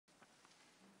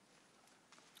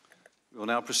We'll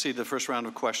now proceed to the first round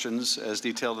of questions. As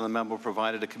detailed in the memo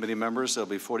provided to committee members, there'll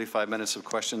be 45 minutes of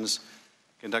questions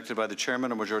conducted by the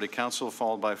chairman or majority counsel,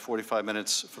 followed by 45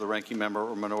 minutes for the ranking member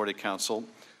or minority counsel.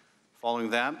 Following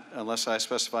that, unless I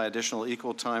specify additional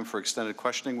equal time for extended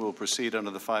questioning, we'll proceed under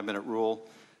the 5-minute rule,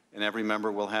 and every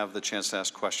member will have the chance to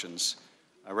ask questions.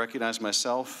 I recognize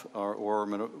myself or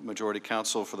majority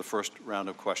counsel for the first round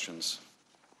of questions.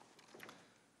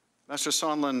 Mr.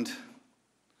 Sondland,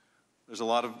 there's a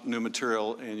lot of new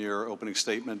material in your opening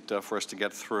statement for us to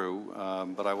get through,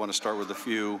 but I want to start with a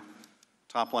few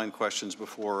top-line questions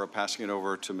before passing it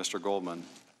over to Mr. Goldman.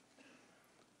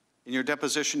 In your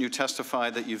deposition, you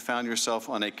testified that you found yourself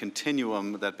on a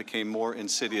continuum that became more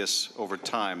insidious over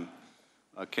time.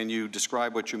 Can you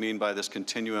describe what you mean by this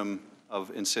continuum of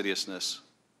insidiousness?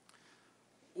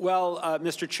 Well,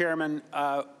 Mr. Chairman,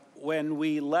 when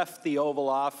we left the Oval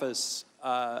Office,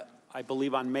 I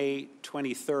believe on May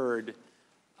 23rd,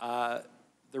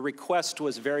 the request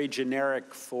was very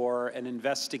generic for an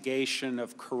investigation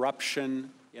of corruption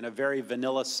in a very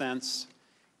vanilla sense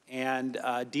and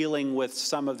dealing with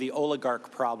some of the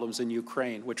oligarch problems in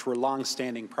Ukraine, which were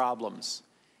long-standing problems.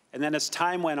 And then as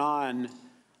time went on,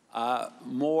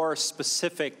 more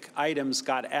specific items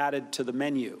got added to the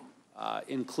menu,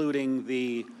 including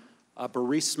the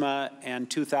Burisma and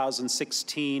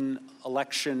 2016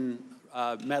 election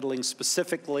meddling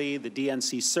specifically, the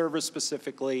DNC server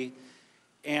specifically,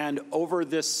 and over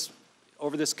this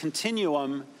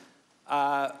continuum,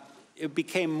 it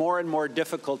became more and more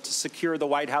difficult to secure the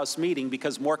White House meeting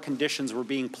because more conditions were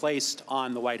being placed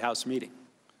on the White House meeting.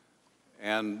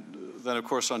 And then, of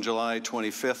course, on July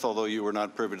 25th, although you were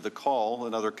not privy to the call,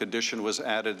 another condition was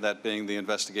added, that being the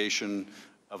investigation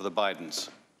of the Bidens.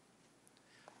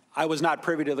 I was not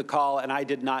privy to the call, and I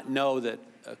did not know that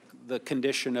the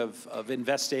condition of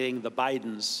investigating the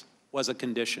Bidens was a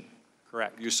condition,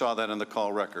 correct? You saw that in the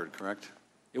call record, correct?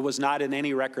 It was not in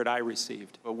any record I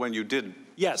received. But when you did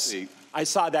see. I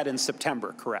saw that in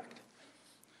September, correct.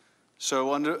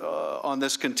 So on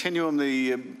this continuum,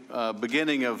 the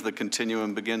beginning of the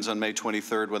continuum begins on May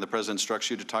 23rd when the president instructs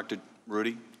you to talk to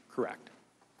Rudy? Correct.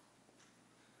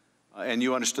 And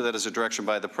you understood that as a direction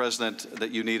by the president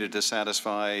that you needed to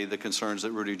satisfy the concerns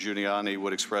that Rudy Giuliani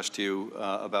would express to you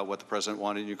about what the president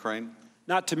wanted in Ukraine?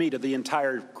 Not to me, to the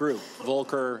entire group,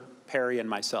 Volker, Perry, and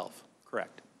myself,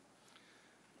 correct.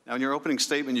 Now, in your opening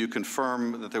statement, you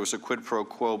confirm that there was a quid pro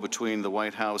quo between the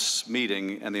White House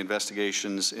meeting and the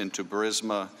investigations into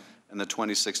Burisma and the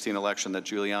 2016 election that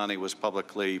Giuliani was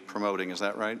publicly promoting. Is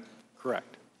that right?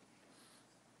 Correct.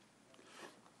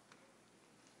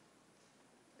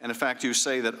 And in fact, you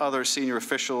say that other senior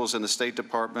officials in the State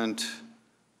Department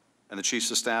and the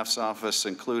Chiefs of Staff's office,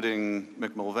 including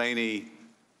Mick Mulvaney,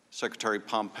 Secretary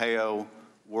Pompeo,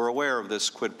 were aware of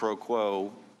this quid pro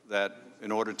quo, that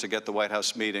in order to get the White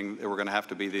House meeting, there were going to have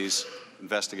to be these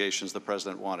investigations the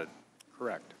president wanted.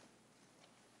 Correct.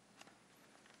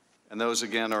 And those,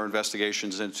 again, are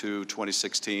investigations into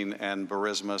 2016 and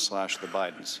Burisma / the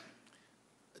Bidens.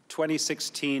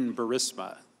 2016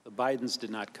 Burisma. The Bidens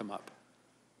did not come up.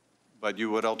 But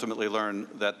you would ultimately learn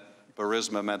that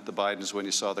Burisma meant the Bidens when you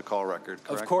saw the call record,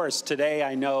 correct? Of course. Today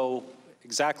I know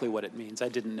exactly what it means. I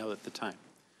didn't know at the time.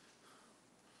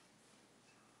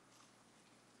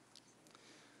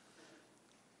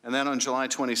 And then on July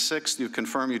 26th, you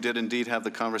confirm you did indeed have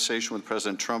the conversation with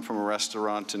President Trump from a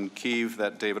restaurant in Kyiv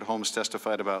that David Holmes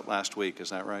testified about last week. Is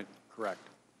that right? Correct.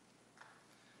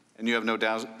 And you have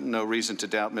no reason to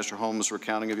doubt Mr. Holmes'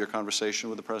 recounting of your conversation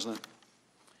with the president?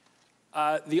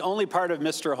 The only part of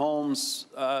Mr. Holmes'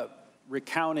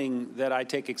 recounting that I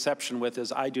take exception with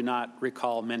is I do not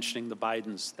recall mentioning the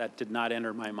Bidens. That did not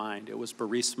enter my mind. It was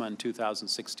Burisma in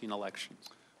 2016 elections.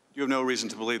 You have no reason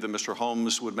to believe that Mr.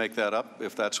 Holmes would make that up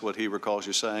if that's what he recalls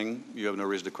you saying? You have no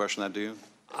reason to question that, do you?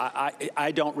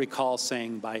 I don't recall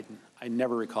saying Biden. I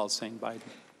never recall saying Biden.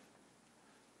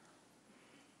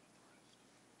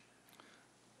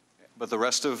 But the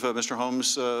rest of Mr.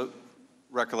 Holmes'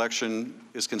 recollection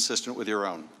is consistent with your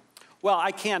own? Well,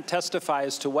 I can't testify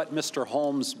as to what Mr.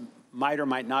 Holmes might or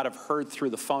might not have heard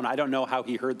through the phone. I don't know how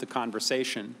he heard the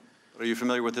conversation. Are you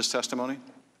familiar with his testimony?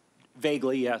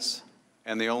 Vaguely, yes.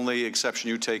 And the only exception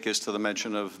you take is to the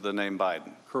mention of the name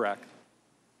Biden? Correct.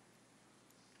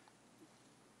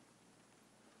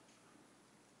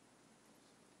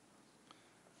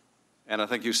 And I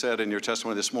think you said in your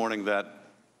testimony this morning that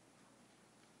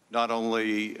not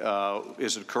only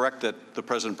is it correct that the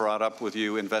president brought up with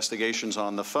you investigations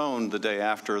on the phone the day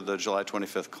after the July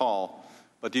 25th call,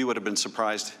 but you would have been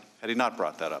surprised had he not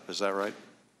brought that up. Is that right?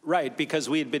 Right, because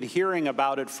we had been hearing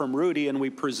about it from Rudy, and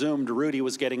we presumed Rudy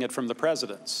was getting it from the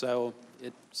president. So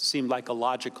it seemed like a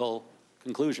logical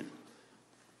conclusion.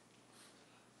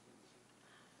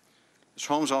 Mr.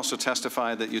 Holmes also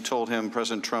testified that you told him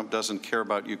President Trump doesn't care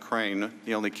about Ukraine.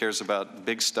 He only cares about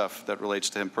big stuff that relates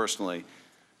to him personally.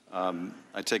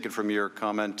 I take it from your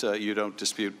comment you don't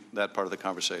dispute that part of the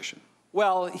conversation.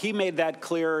 Well, he made that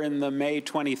clear in the May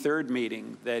 23rd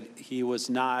meeting that he was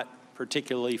not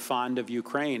particularly fond of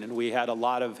Ukraine, and we had a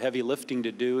lot of heavy lifting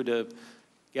to do to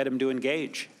get him to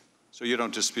engage. So you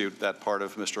don't dispute that part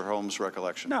of Mr. Holmes'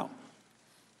 recollection? No.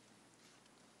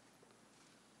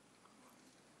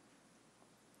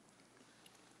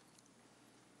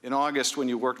 In August, when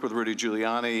you worked with Rudy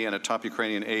Giuliani and a top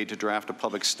Ukrainian aide to draft a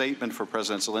public statement for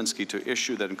President Zelensky to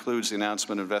issue that includes the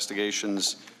announcement of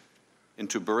investigations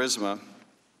into Burisma,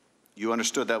 you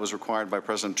understood that was required by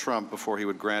President Trump before he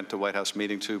would grant a White House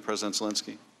meeting to President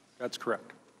Zelensky? That's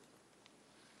correct.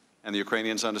 And the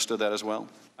Ukrainians understood that as well?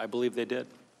 I believe they did.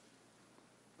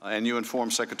 And you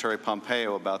informed Secretary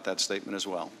Pompeo about that statement as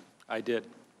well? I did.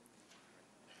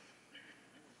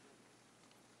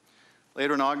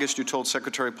 Later in August, you told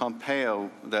Secretary Pompeo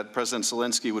that President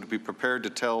Zelensky would be prepared to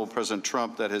tell President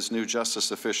Trump that his new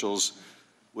justice officials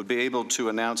would be able to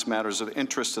announce matters of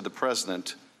interest to the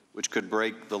president, which could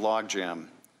break the logjam.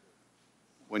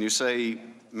 When you say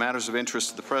matters of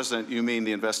interest to the president, you mean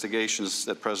the investigations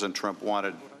that President Trump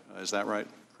wanted. Is that right?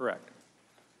 Correct.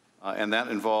 And that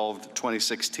involved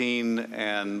 2016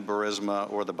 and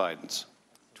Burisma or the Bidens?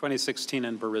 2016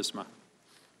 and Burisma.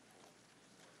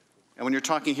 And when you're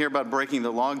talking here about breaking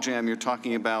the logjam, you're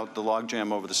talking about the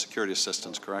logjam over the security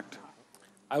assistance, correct?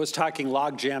 I was talking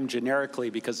logjam generically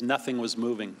because nothing was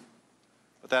moving.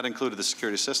 But that included the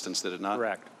security assistance, did it not?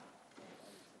 Correct.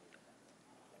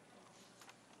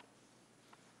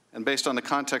 And based on the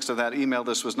context of that email,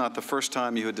 this was not the first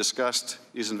time you had discussed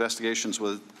these investigations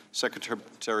with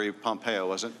Secretary Pompeo,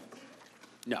 was it?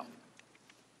 No.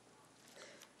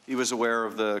 He was aware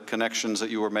of the connections that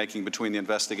you were making between the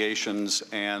investigations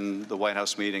and the White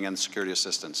House meeting and security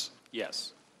assistance?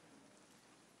 Yes.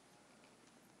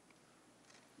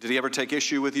 Did he ever take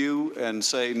issue with you and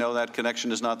say, no, that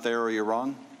connection is not there or you're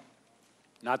wrong?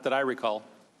 Not that I recall.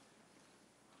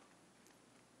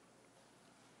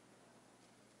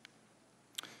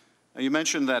 Now, you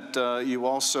mentioned that you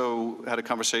also had a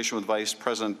conversation with Vice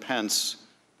President Pence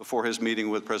before his meeting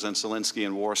with President Zelensky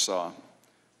in Warsaw,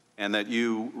 and that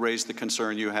you raised the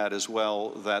concern you had as well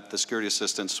that the security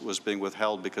assistance was being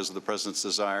withheld because of the president's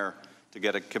desire to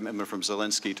get a commitment from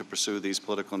Zelensky to pursue these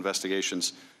political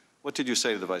investigations. What did you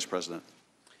say to the Vice President?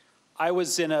 I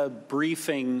was in a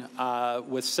briefing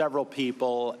with several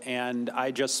people, and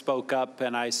I just spoke up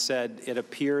and I said, it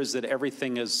appears that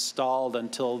everything is stalled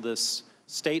until this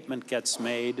statement gets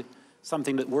made,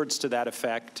 words to that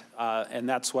effect, and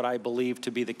that's what I believe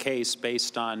to be the case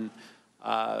based on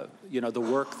the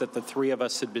work that the three of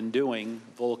us had been doing,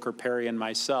 Volker, Perry, and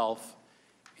myself.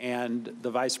 And the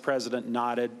Vice President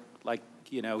nodded like,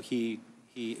 he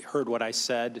heard what I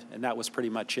said, and that was pretty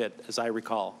much it, as I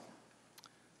recall.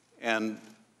 And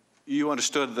you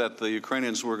understood that the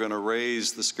Ukrainians were going to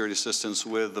raise the security assistance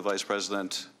with the Vice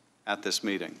President at this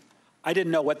meeting? I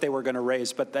didn't know what they were going to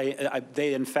raise, but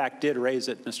they in fact did raise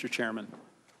it, Mr. Chairman.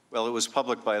 Well, it was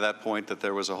public by that point that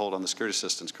there was a hold on the security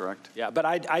assistance, correct? Yeah, but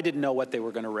I didn't know what they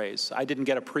were going to raise. I didn't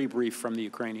get a pre-brief from the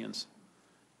Ukrainians.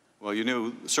 Well, you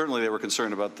knew, certainly they were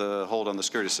concerned about the hold on the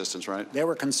security assistance, right? They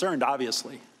were concerned,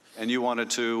 obviously. And you wanted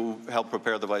to help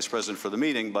prepare the Vice President for the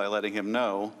meeting by letting him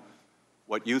know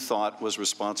what you thought was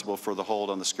responsible for the hold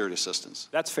on the security assistance.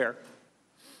 That's fair.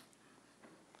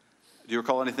 Do you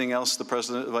recall anything else the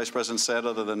Vice President said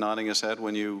other than nodding his head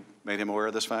when you made him aware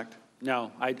of this fact?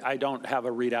 No, I don't have a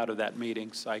readout of that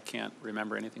meeting, so I can't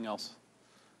remember anything else.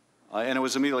 And it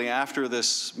was immediately after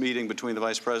this meeting between the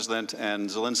Vice President and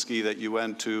Zelensky that you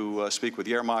went to speak with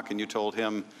Yermak, and you told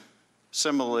him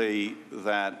similarly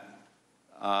that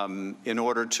in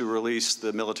order to release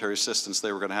the military assistance,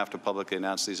 they were going to have to publicly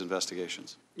announce these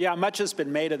investigations. Yeah, much has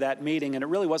been made of that meeting, and it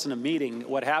really wasn't a meeting.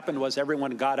 What happened was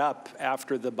everyone got up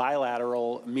after the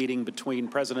bilateral meeting between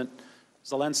President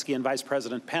Zelensky and Vice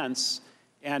President Pence,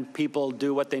 and people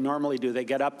do what they normally do. They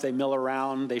get up, they mill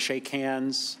around, they shake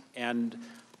hands, and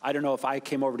I don't know if I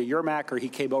came over to Yermak or he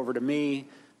came over to me,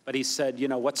 but he said,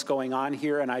 what's going on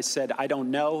here? And I said, I don't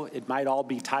know. It might all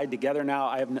be tied together now.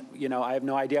 I have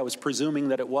no idea. I was presuming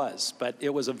that it was, but it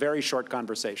was a very short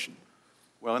conversation.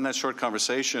 Well, in that short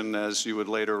conversation, as you would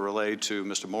later relay to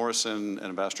Mr. Morrison and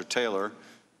Ambassador Taylor,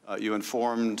 you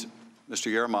informed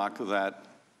Mr. Yermak that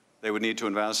they would need to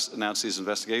announce these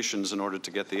investigations in order to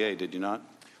get the aid, did you not?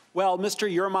 Well, Mr.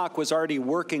 Yermak was already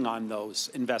working on those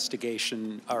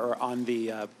investigation, or on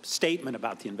the statement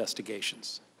about the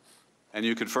investigations. And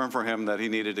you confirmed for him that he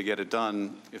needed to get it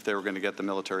done if they were going to get the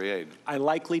military aid? I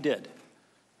likely did.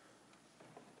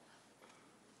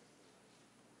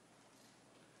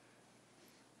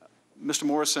 Mr.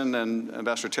 Morrison and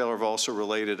Ambassador Taylor have also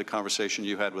related a conversation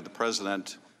you had with the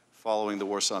President following the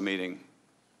Warsaw meeting,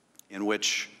 in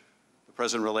which the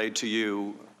President relayed to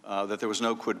you that there was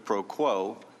no quid pro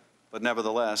quo, but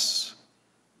nevertheless,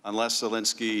 unless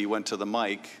Zelensky went to the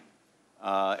mic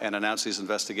and announced these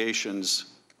investigations,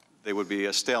 there would be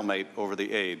a stalemate over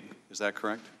the aid. Is that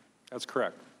correct? That's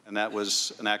correct. And that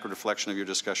was an accurate reflection of your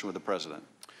discussion with the President?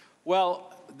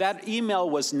 Well, that email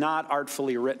was not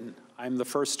artfully written, I'm the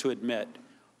first to admit.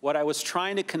 What I was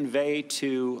trying to convey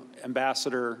to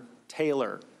Ambassador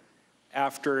Taylor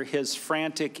after his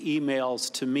frantic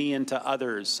emails to me and to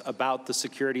others about the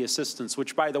security assistance,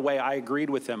 which, by the way, I agreed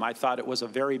with him. I thought it was a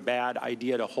very bad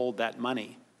idea to hold that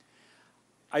money.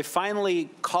 I finally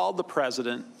called the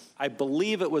President. I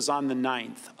believe it was on the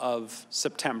 9th of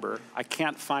September. I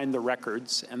can't find the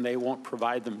records, and they won't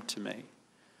provide them to me.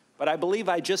 But I believe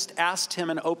I just asked him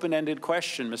an open-ended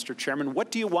question, Mr. Chairman.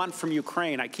 What do you want from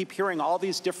Ukraine? I keep hearing all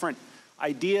these different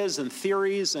ideas and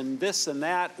theories and this and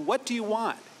that. What do you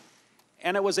want?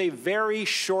 And it was a very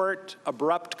short,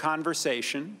 abrupt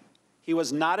conversation. He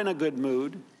was not in a good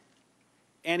mood.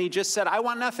 And he just said, I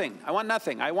want nothing. I want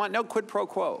nothing. I want no quid pro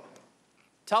quo.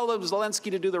 Tell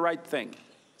Zelensky to do the right thing.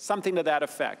 Something to that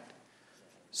effect.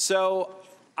 So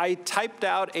I typed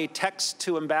out a text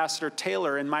to Ambassador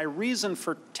Taylor, and my reason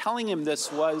for telling him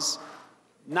this was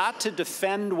not to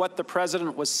defend what the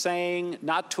President was saying,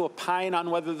 not to opine on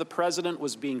whether the President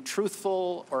was being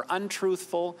truthful or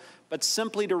untruthful, but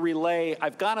simply to relay,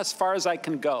 I've gone as far as I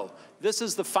can go. This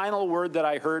is the final word that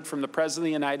I heard from the President of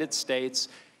the United States.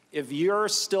 If you're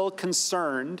still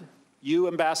concerned, you,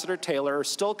 Ambassador Taylor, are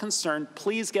still concerned,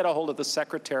 please get a hold of the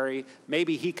Secretary.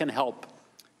 Maybe he can help.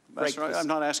 Ambassador, I'm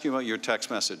not asking about your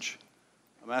text message.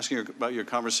 I'm asking about your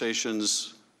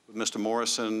conversations with Mr.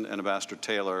 Morrison and Ambassador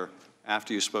Taylor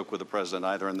after you spoke with the President,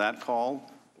 either in that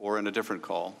call or in a different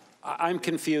call. I'm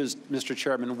confused, Mr.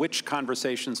 Chairman. Which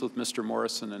conversations with Mr.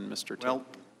 Morrison and Mr. Taylor? Well,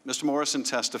 Mr. Morrison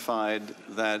testified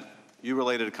that you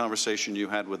related a conversation you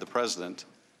had with the President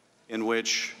in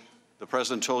which the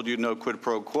President told you no quid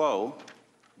pro quo,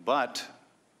 but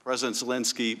President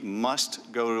Zelensky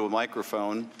must go to a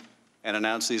microphone and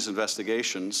announce these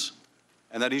investigations,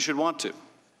 and that he should want to.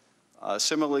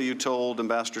 Similarly, you told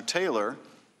Ambassador Taylor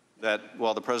that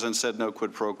while the President said no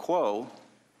quid pro quo,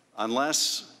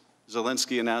 unless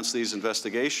Zelensky announced these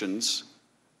investigations,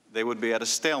 they would be at a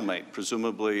stalemate,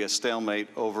 presumably a stalemate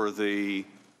over the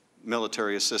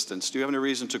military assistance. Do you have any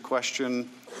reason to question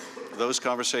those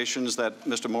conversations that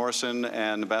Mr. Morrison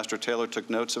and Ambassador Taylor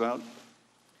took notes about?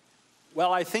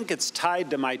 Well, I think it's tied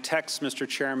to my text, Mr.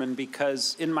 Chairman,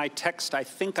 because in my text, I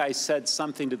think I said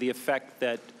something to the effect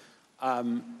that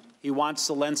he wants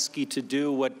Zelensky to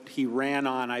do what he ran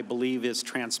on, I believe, is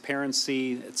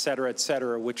transparency, et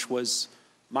cetera, which was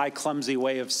my clumsy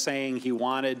way of saying he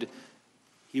wanted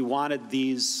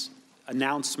these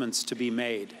announcements to be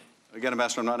made. Again,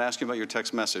 Ambassador, I'm not asking about your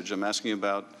text message. I'm asking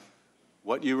about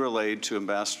what you relayed to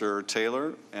Ambassador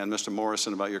Taylor and Mr.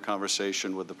 Morrison about your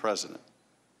conversation with the President.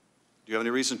 Do you have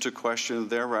any reason to question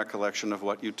their recollection of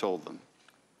what you told them?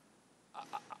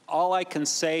 All I can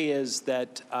say is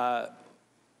that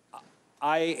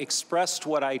I expressed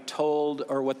what I told,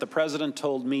 or what the President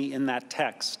told me in that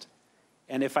text.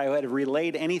 And if I had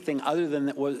relayed anything other than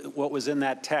what was in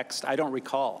that text, I don't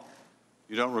recall.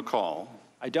 You don't recall?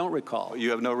 I don't recall.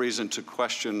 You have no reason to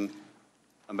question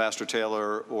Ambassador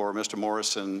Taylor or Mr.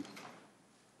 Morrison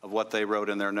of what they wrote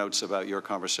in their notes about your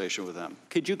conversation with them.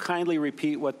 Could you kindly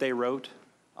repeat what they wrote?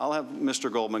 I'll have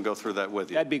Mr. Goldman go through that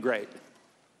with you. That'd be great.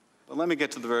 But let me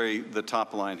get to the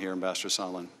top line here, Ambassador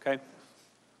Sondland. Okay.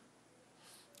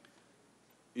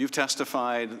 You've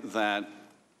testified that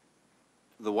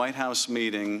the White House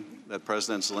meeting that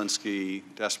President Zelensky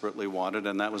desperately wanted,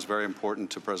 and that was very important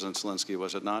to President Zelensky,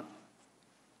 was it not?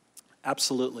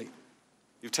 Absolutely.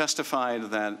 You've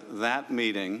testified that that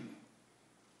meeting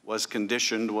was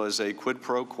a quid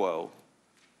pro quo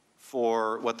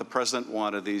for what the President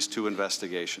wanted, these two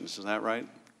investigations. Is that right?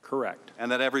 Correct.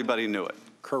 And that everybody knew it?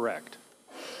 Correct.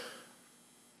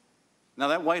 Now,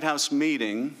 that White House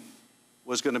meeting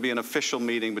was going to be an official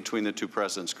meeting between the two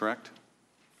presidents, correct?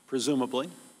 Presumably.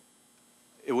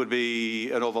 It would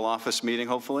be an Oval Office meeting,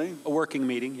 hopefully? A working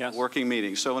meeting, yes. A working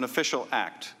meeting, so an official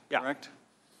act, yeah. Correct?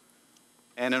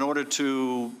 And in order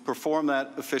to perform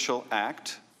that official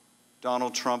act,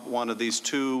 Donald Trump wanted these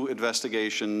two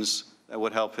investigations that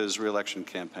would help his reelection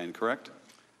campaign, correct?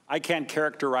 I can't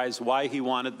characterize why he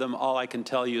wanted them. All I can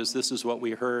tell you is this is what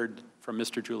we heard from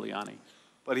Mr. Giuliani.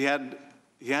 But he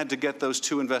had to get those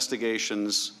 2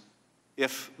 investigations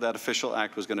if that official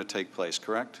act was going to take place,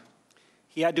 correct?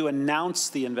 He had to announce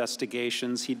the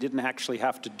investigations. He didn't actually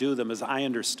have to do them, as I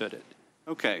understood it.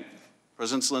 Okay.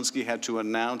 President Zelensky had to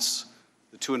announce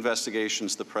the 2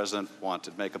 investigations the president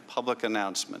wanted, make a public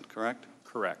announcement, correct?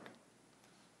 Correct.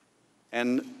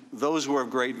 And those were of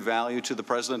great value to the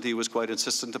president. He was quite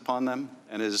insistent upon them,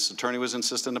 and his attorney was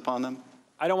insistent upon them?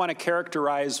 I don't want to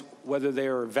characterize whether they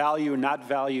are value or not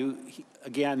value.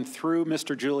 Again, through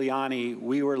Mr. Giuliani,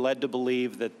 we were led to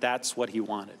believe that that's what he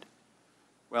wanted.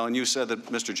 Well, and you said that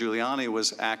Mr. Giuliani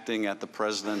was acting at the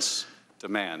president's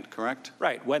demand, correct?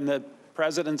 Right. When the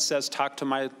president says, talk to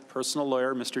my personal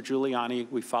lawyer, Mr. Giuliani,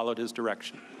 we followed his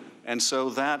direction. And so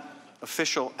that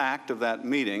official act of that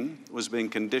meeting was being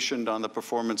conditioned on the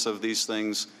performance of these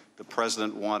things the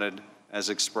president wanted as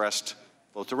expressed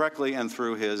both directly and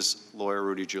through his lawyer,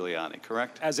 Rudy Giuliani,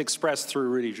 correct? As expressed through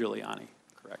Rudy Giuliani,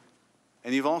 correct.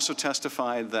 And you've also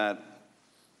testified that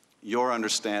your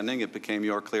understanding, it became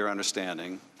your clear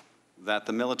understanding, that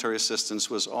the military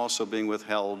assistance was also being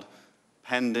withheld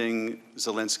pending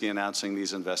Zelensky announcing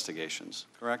these investigations,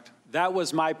 correct? That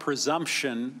was my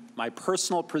presumption, my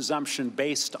personal presumption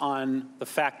based on the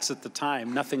facts at the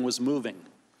time. Nothing was moving.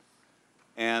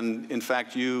 And in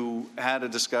fact, you had a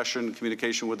discussion,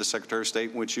 communication with the Secretary of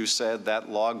State in which you said that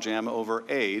logjam over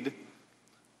aid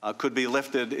could be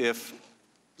lifted if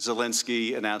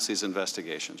Zelensky announced these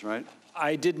investigations, right?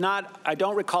 I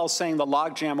don't recall saying the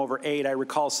logjam over aid. I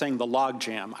recall saying the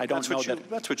logjam. I don't know that.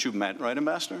 That's what you meant, right,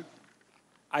 Ambassador?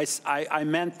 I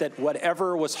meant that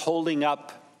whatever was holding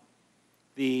up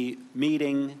the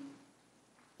meeting,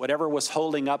 whatever was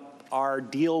holding up our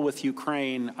deal with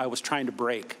Ukraine, I was trying to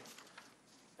break.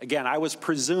 Again, I was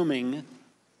presuming.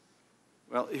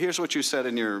 Well, here's what you said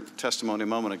in your testimony a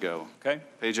moment ago. Okay.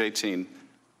 Page 18.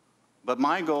 But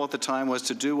my goal at the time was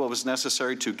to do what was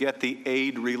necessary to get the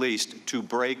aid released, to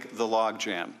break the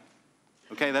logjam.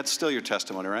 Okay, that's still your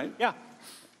testimony, right? Yeah.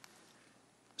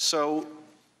 So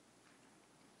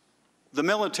the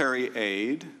military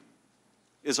aid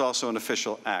is also an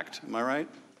official act, am I right?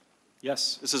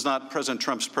 Yes. This is not President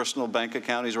Trump's personal bank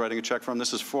account he's writing a check from.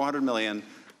 This is $400 million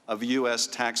of U.S.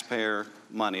 taxpayer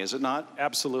money, is it not?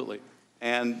 Absolutely.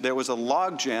 And there was a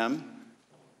logjam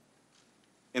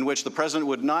in which the president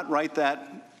would not write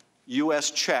that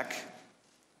U.S. check,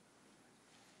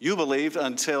 you believed,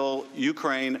 until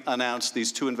Ukraine announced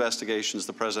these 2 investigations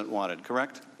the president wanted,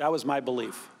 correct? That was my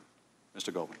belief.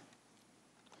 Mr. Goldman.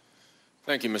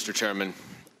 Thank you, Mr. Chairman.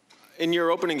 In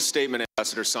your opening statement,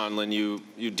 Ambassador Sondland,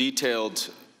 you detailed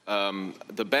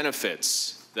the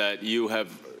benefits that you have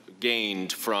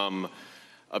gained from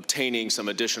obtaining some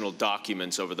additional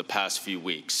documents over the past few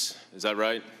weeks. Is that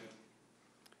right?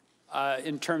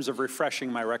 In terms of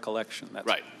refreshing my recollection. That's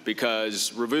right,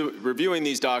 because reviewing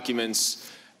these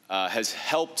documents has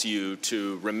helped you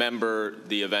to remember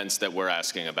the events that we're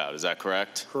asking about. Is that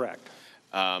correct? Correct.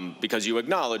 Because you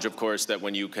acknowledge, of course, that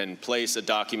when you can place a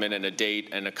document and a date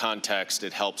and a context,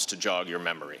 it helps to jog your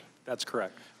memory. That's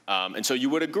correct. And so you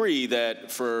would agree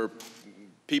that for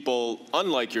people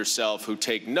unlike yourself who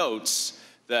take notes,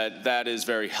 that is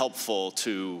very helpful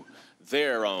to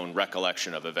their own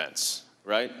recollection of events,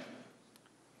 right?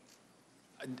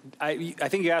 I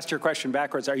think you asked your question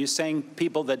backwards. Are you saying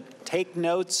people that take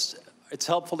notes, it's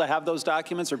helpful to have those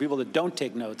documents, or people that don't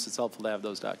take notes, it's helpful to have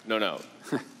those documents?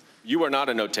 No. You are not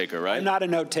a note taker, right? I'm not a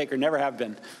note taker, never have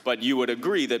been. But you would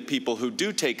agree that people who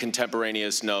do take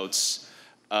contemporaneous notes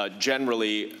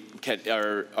generally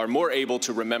are more able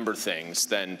to remember things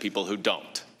than people who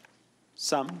don't.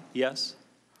 Some, yes.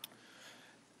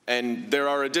 And there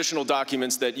are additional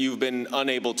documents that you've been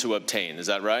unable to obtain, is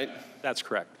that right? That's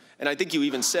correct. And I think you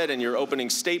even said in your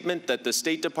opening statement that the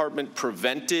State Department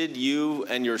prevented you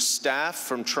and your staff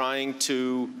from trying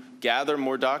to gather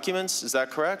more documents, is that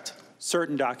correct?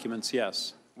 Certain documents,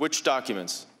 yes. Which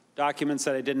documents? Documents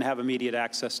that I didn't have immediate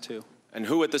access to. And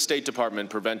who at the State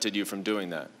Department prevented you from doing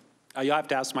that? You'll have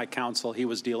to ask my counsel. He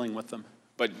was dealing with them.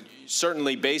 But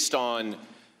certainly based on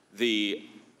the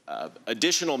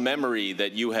additional memory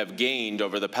that you have gained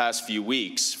over the past few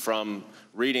weeks from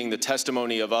reading the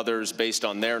testimony of others based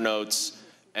on their notes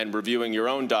and reviewing your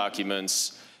own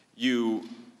documents, you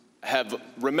have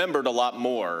remembered a lot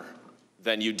more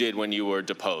than you did when you were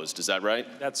deposed. Is that right?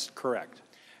 That's correct.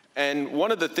 And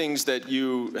one of the things that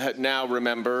you now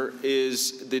remember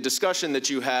is the discussion that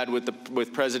you had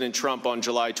with President Trump on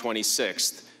July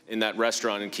 26th in that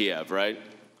restaurant in Kiev, right?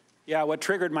 Yeah, what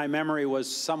triggered my memory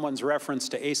was someone's reference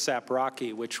to ASAP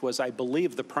Rocky, which was, I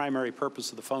believe, the primary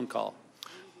purpose of the phone call.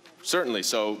 Certainly.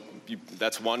 So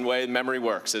that's one way memory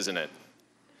works, isn't it?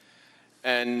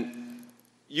 And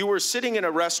you were sitting in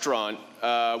a restaurant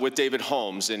with David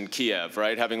Holmes in Kiev,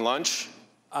 right, having lunch?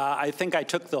 I think I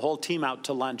took the whole team out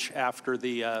to lunch after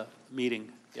the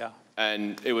meeting, yeah.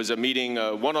 And it was a meeting,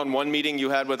 a one-on-one meeting you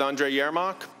had with Andrei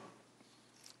Yermak?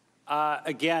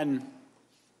 Again,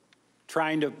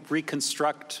 trying to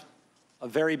reconstruct a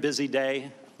very busy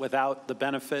day without the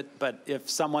benefit, but if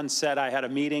someone said I had a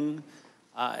meeting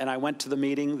and I went to the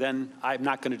meeting, then I'm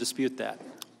not going to dispute that.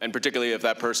 And particularly if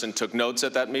that person took notes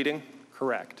at that meeting?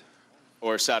 Correct.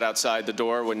 Or sat outside the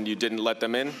door when you didn't let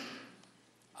them in?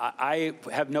 I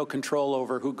have no control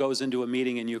over who goes into a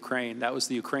meeting in Ukraine. That was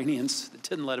the Ukrainians that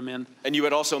didn't let them in. And you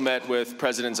had also met with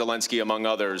President Zelensky, among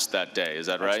others, that day, is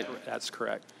that right? That's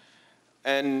correct.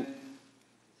 And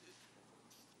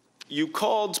you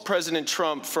called President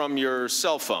Trump from your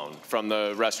cell phone from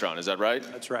the restaurant, is that right?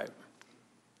 That's right.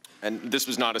 And this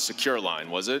was not a secure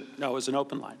line, was it? No, it was an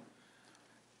open line.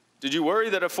 Did you worry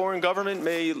that a foreign government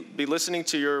may be listening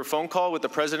to your phone call with the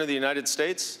President of the United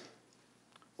States?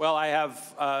 Well, I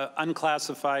have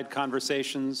unclassified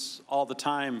conversations all the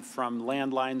time from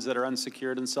landlines that are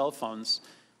unsecured and cell phones.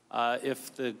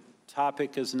 If the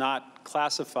topic is not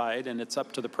classified, and it's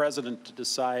up to the president to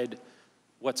decide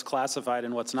what's classified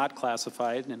and what's not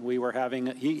classified, and we were having,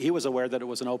 he was aware that it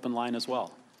was an open line as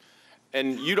well.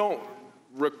 And you don't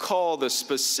recall the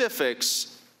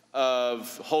specifics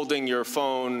of holding your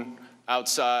phone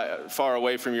outside, far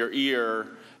away from your ear,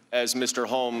 as Mr.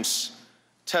 Holmes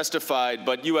testified,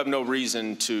 but you have no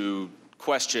reason to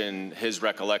question his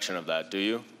recollection of that, do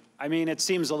you? I mean, it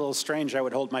seems a little strange I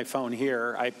would hold my phone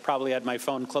here. I probably had my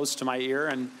phone close to my ear,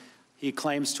 and he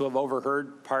claims to have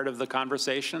overheard part of the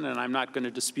conversation, and I'm not going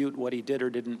to dispute what he did or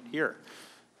didn't hear.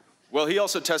 Well, he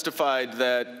also testified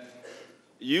that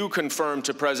you confirmed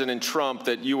to President Trump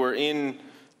that you were in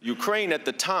Ukraine at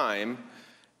the time,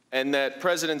 and that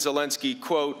President Zelensky,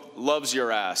 quote, loves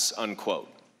your ass, unquote.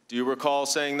 Do you recall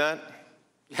saying that?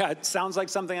 Yeah, it sounds like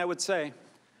something I would say.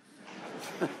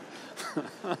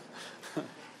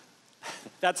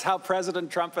 That's how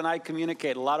President Trump and I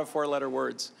communicate, a lot of four-letter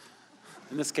words.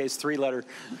 In this case, three-letter.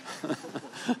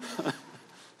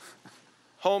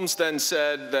 Holmes then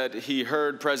said that he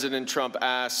heard President Trump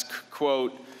ask,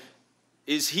 quote,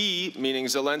 is he, meaning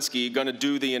Zelensky, going to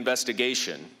do the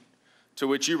investigation? To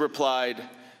which you replied,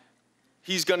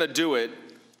 he's going to do it.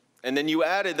 And then you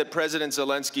added that President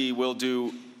Zelensky will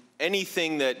do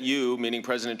anything that you, meaning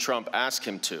President Trump, ask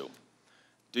him to.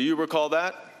 Do you recall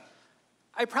that?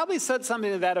 I probably said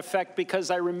something to that effect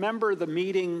because I remember the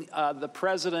meeting,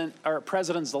 President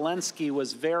Zelensky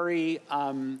was very,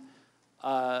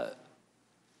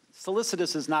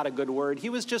 solicitous is not a good word. He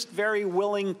was just very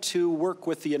willing to work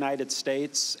with the United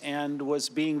States and was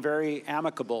being very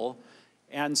amicable.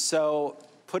 And so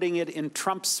putting it in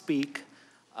Trump speak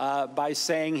by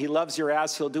saying he loves your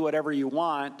ass, he'll do whatever you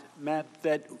want, meant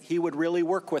that he would really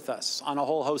work with us on a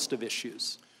whole host of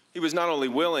issues. He was not only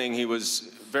willing, he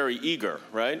was very eager,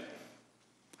 right?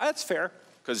 That's fair.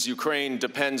 Because Ukraine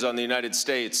depends on the United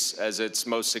States as its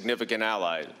most significant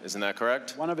ally. Isn't that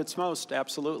correct? One of its most,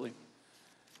 absolutely.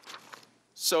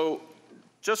 So,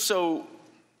 just so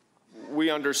we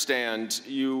understand,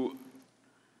 you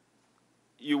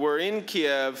were in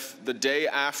Kiev the day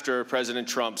after President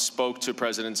Trump spoke to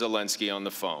President Zelensky on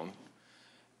the phone.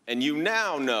 And you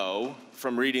now know,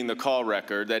 from reading the call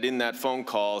record, that in that phone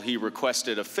call, he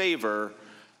requested a favor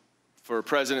for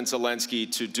President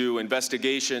Zelensky to do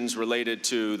investigations related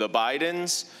to the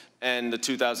Bidens and the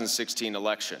 2016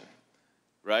 election,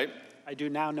 right? I do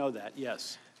now know that,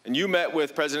 yes. And you met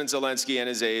with President Zelensky and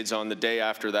his aides on the day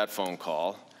after that phone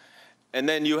call. And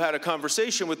then you had a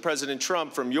conversation with President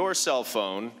Trump from your cell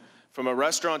phone from a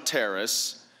restaurant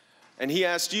terrace, and he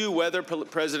asked you whether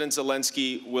President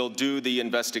Zelensky will do the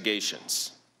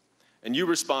investigations. And you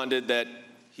responded that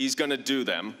he's going to do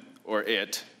them, or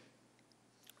it,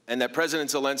 and that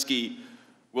President Zelensky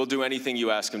will do anything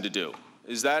you ask him to do.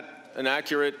 Is that an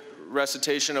accurate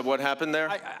recitation of what happened there?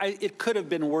 It could have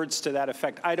been words to that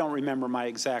effect. I don't remember my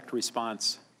exact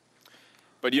response.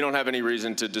 But you don't have any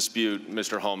reason to dispute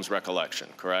Mr. Holmes' recollection,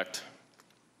 correct?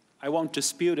 I won't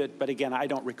dispute it, but again, I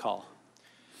don't recall.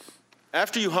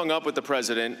 After you hung up with the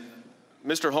president,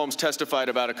 Mr. Holmes testified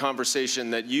about a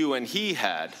conversation that you and he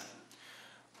had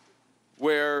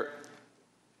where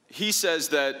he says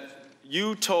that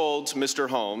you told Mr.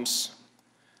 Holmes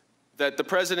that the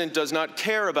president does not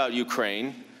care about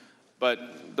Ukraine,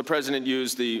 but the president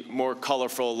used the more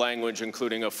colorful language,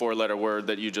 including a four-letter word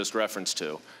that you just referenced.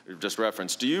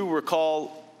 Do you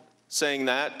recall saying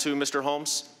that to Mr.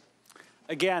 Holmes?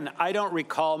 Again, I don't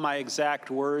recall my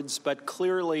exact words, but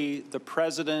clearly the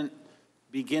president,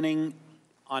 beginning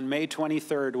on May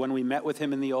 23rd, when we met with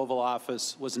him in the Oval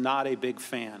Office, was not a big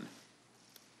fan.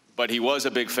 But he was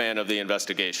a big fan of the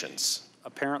investigations.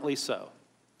 Apparently so.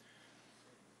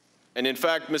 And in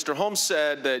fact, Mr. Holmes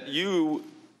said that you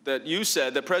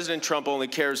said that President Trump only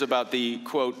cares about the,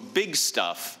 quote, big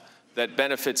stuff that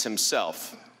benefits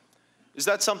himself. Is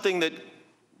that something that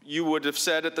you would have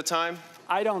said at the time?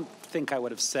 I don't think I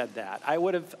would have said that. I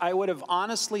would have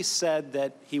honestly said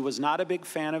that he was not a big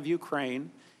fan of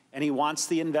Ukraine, and he wants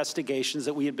the investigations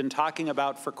that we had been talking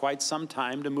about for quite some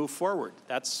time to move forward.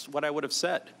 That's what I would have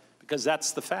said, because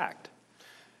that's the fact.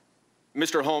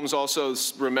 Mr. Holmes also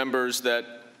remembers that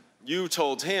you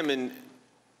told him, in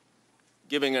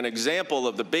giving an example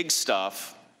of the big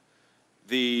stuff,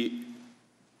 the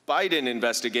Biden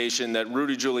investigation that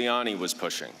Rudy Giuliani was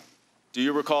pushing. Do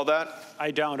you recall that?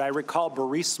 I don't. I recall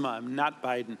Burisma, not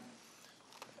Biden.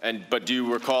 But do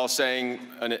you recall saying,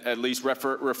 at least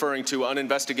referring to an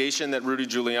investigation that Rudy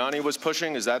Giuliani was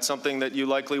pushing? Is that something that you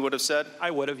likely would have said? I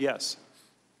would have, yes.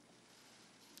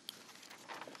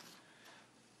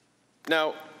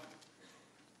 Now,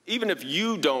 even if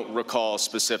you don't recall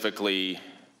specifically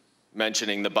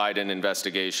mentioning the Biden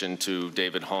investigation to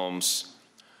David Holmes,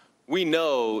 we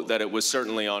know that it was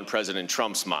certainly on President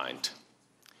Trump's mind.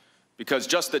 Because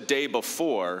just the day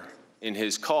before, in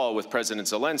his call with President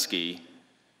Zelensky,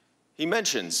 he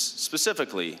mentions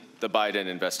specifically the Biden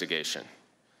investigation.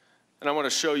 And I want to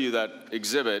show you that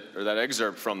exhibit, or that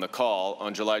excerpt from the call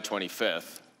on July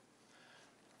 25th,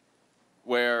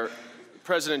 where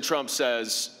President Trump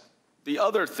says, the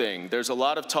other thing, there's a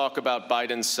lot of talk about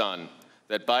Biden's son,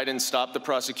 that Biden stopped the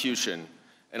prosecution,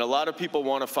 and a lot of people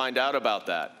want to find out about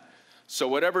that. So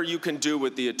whatever you can do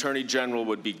with the Attorney General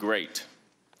would be great.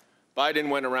 Biden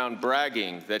went around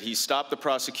bragging that he stopped the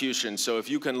prosecution, so if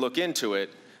you can look into it,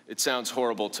 it sounds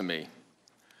horrible to me.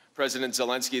 President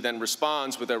Zelensky then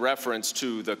responds with a reference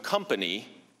to the company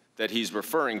that he's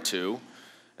referring to,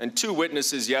 and two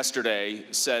witnesses yesterday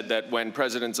said that when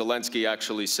President Zelensky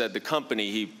actually said the company,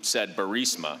 he said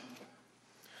Burisma.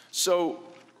 So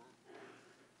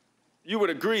you would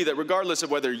agree that regardless of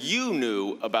whether you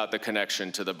knew about the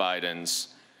connection to the Bidens,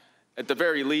 at the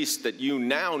very least that you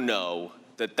now know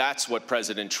that that's what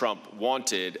President Trump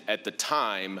wanted at the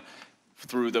time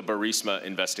through the Burisma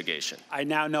investigation. I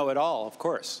now know it all, of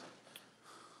course.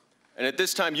 And at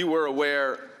this time, you were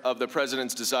aware of the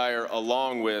president's desire,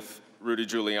 along with Rudy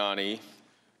Giuliani,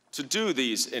 to do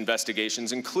these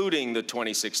investigations, including the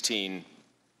 2016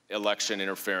 election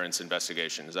interference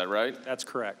investigation. Is that right? That's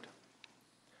correct.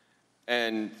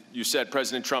 And you said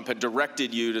President Trump had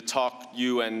directed you to talk,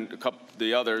 you and a couple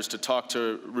the others, to talk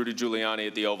to Rudy Giuliani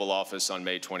at the Oval Office on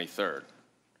May 23rd.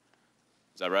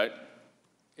 Is that right?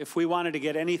 If we wanted to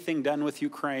get anything done with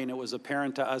Ukraine, it was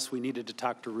apparent to us we needed to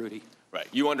talk to Rudy. Right.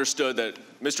 You understood that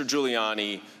Mr.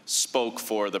 Giuliani spoke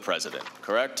for the president,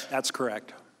 correct? That's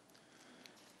correct.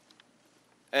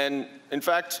 And in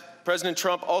fact, President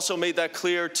Trump also made that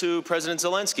clear to President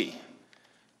Zelensky.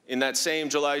 In that same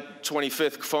July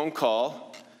 25th phone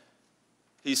call,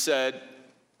 he said,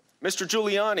 Mr.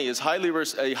 Giuliani is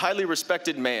a highly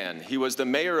respected man. He was the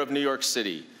mayor of New York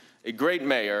City, a great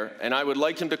mayor, and I would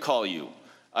like him to call you.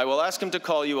 I will ask him to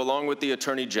call you along with the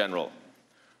Attorney General.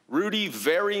 Rudy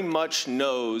very much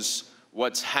knows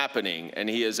what's happening, and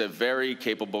he is a very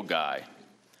capable guy.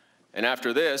 And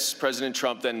after this, President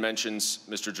Trump then mentions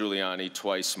Mr. Giuliani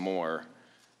twice more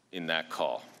in that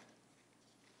call.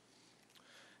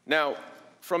 Now,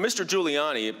 from Mr.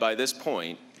 Giuliani, by this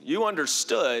point, you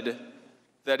understood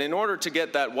that in order to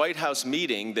get that White House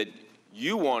meeting that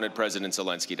you wanted President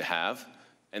Zelensky to have,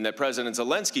 and that President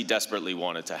Zelensky desperately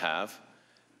wanted to have,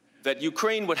 that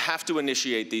Ukraine would have to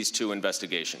initiate these two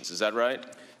investigations. Is that right?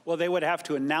 Well, they would have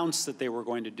to announce that they were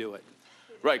going to do it.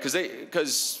 Right,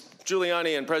 because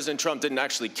Giuliani and President Trump didn't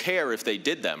actually care if they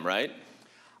did them, right?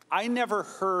 I never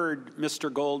heard,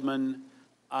 Mr. Goldman,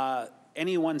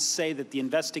 anyone say that the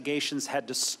investigations had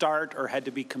to start or had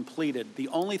to be completed. The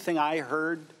only thing I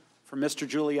heard from Mr.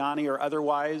 Giuliani or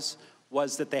otherwise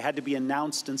was that they had to be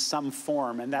announced in some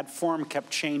form, and that form kept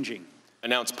changing.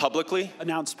 Announced publicly?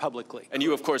 Announced publicly. And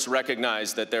you, of course,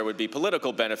 recognize that there would be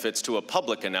political benefits to a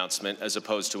public announcement as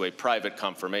opposed to a private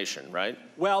confirmation, right?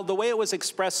 Well, the way it was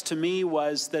expressed to me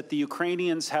was that the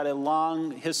Ukrainians had a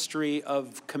long history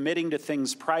of committing to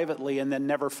things privately and then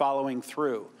never following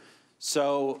through.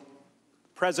 So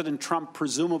President Trump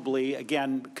presumably,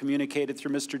 again, communicated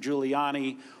through Mr.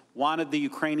 Giuliani, wanted the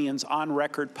Ukrainians on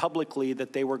record publicly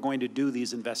that they were going to do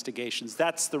these investigations.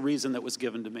 That's the reason that was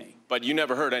given to me. But you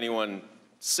never heard anyone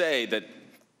say that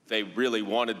they really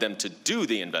wanted them to do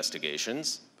the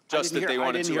investigations, just that they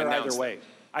wanted to announce them.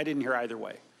 I didn't hear either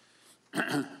way.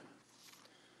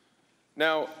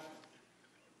 Now,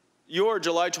 your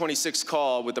July 26th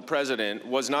call with the president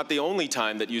was not the only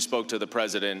time that you spoke to the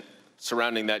president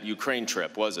surrounding that Ukraine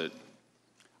trip, was it?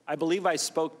 I believe I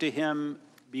spoke to him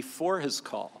before his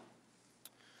call.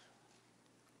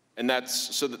 And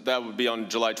that would be on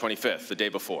July 25th, the day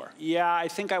before. Yeah, I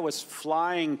think I was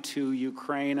flying to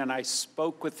Ukraine, and I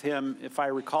spoke with him, if I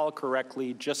recall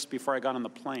correctly, just before I got on the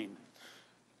plane.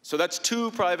 So that's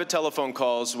 2 private telephone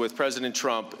calls with President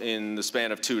Trump in the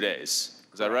span of 2 days.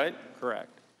 Is that right? Correct.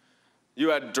 You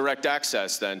had direct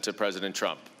access then to President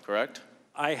Trump, correct?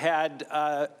 I had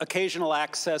occasional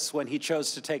access when he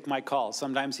chose to take my call.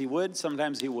 Sometimes he would,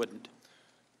 sometimes he wouldn't.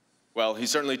 Well, he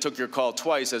certainly took your call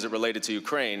twice as it related to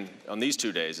Ukraine on these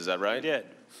 2 days, is that right? He did.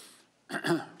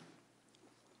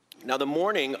 Now, the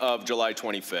morning of July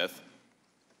 25th,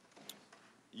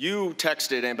 you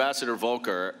texted Ambassador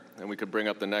Volker, and we could bring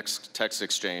up the next text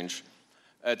exchange,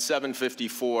 at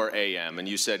 7:54 a.m., and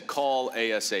you said, call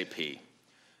ASAP.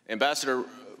 Ambassador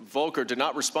Volker did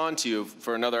not respond to you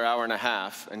for another hour and a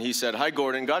half, and he said, hi,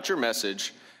 Gordon, got your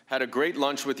message, had a great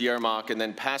lunch with Yermak, and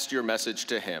then passed your message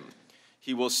to him.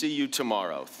 He will see you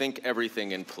tomorrow. Think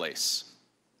everything in place.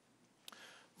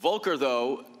 Volker,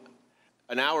 though,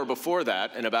 an hour before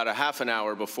that, and about a half an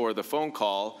hour before the phone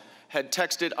call, had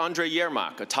texted Andrei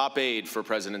Yermak, a top aide for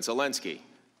President Zelensky.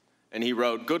 And he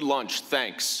wrote, good lunch,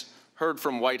 thanks. Heard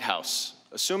from White House.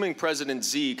 Assuming President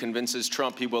Z convinces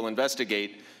Trump he will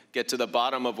investigate, get to the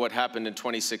bottom of what happened in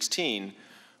 2016,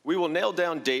 we will nail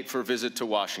down date for visit to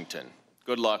Washington.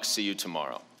 Good luck, see you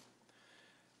tomorrow.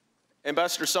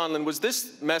 Ambassador Sondland, was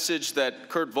this message that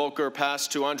Kurt Volker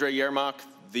passed to Andrei Yermak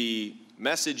the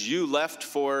message you left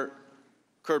for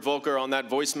Kurt Volker on that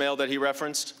voicemail that he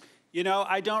referenced? You know,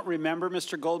 I don't remember,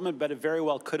 Mr. Goldman, but it very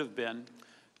well could have been.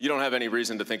 You don't have any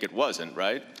reason to think it wasn't,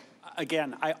 right?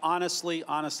 Again, I honestly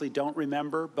don't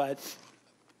remember, but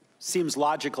seems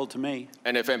logical to me.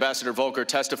 And if Ambassador Volker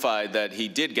testified that he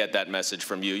did get that message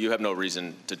from you, you have no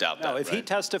reason to doubt that, No, if he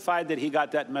testified that he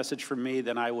got that message from me,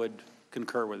 then I would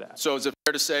concur with that. So is it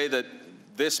fair to say that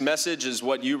this message is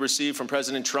what you received from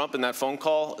President Trump in that phone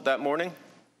call that morning?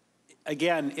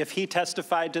 Again, if he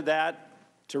testified to that,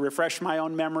 to refresh my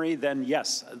own memory, then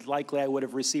yes, likely I would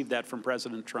have received that from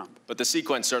President Trump. But the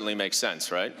sequence certainly makes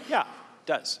sense, right? Yeah, it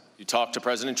does. You talked to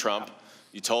President Trump.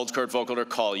 You told Kurt Volker to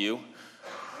call you.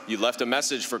 You left a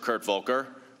message for Kurt Volker.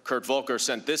 Kurt Volker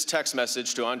sent this text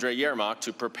message to Andrei Yermak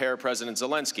to prepare President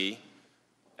Zelensky.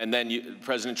 And then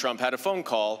President Trump had a phone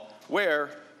call where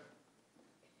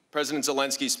President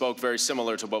Zelensky spoke very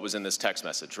similar to what was in this text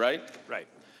message, right? Right.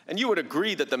 And you would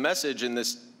agree that the message in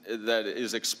this that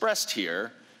is expressed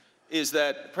here is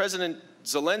that President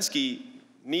Zelensky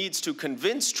needs to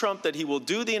convince Trump that he will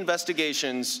do the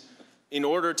investigations in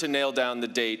order to nail down the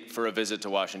date for a visit to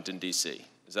Washington, D.C.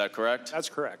 Is that correct? That's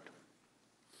correct.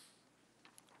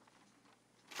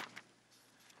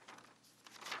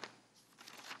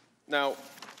 Now,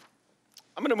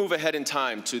 I'm going to move ahead in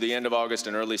time to the end of August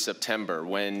and early September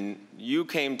when you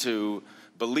came to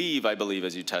believe, I believe,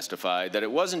 as you testified, that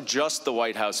it wasn't just the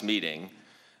White House meeting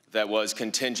that was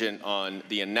contingent on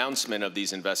the announcement of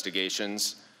these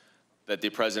investigations that the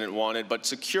president wanted, but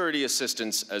security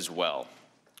assistance as well.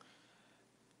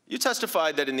 You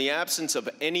testified that in the absence of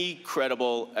any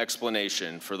credible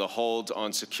explanation for the hold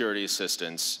on security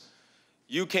assistance,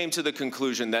 you came to the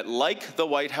conclusion that, like the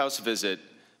White House visit,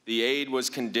 the aid was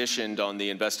conditioned on the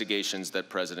investigations that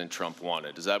President Trump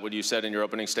wanted. Is that what you said in your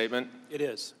opening statement? It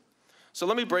is. So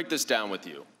let me break this down with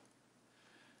you.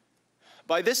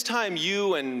 By this time,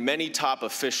 you and many top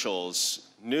officials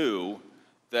knew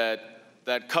that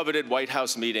that coveted White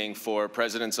House meeting for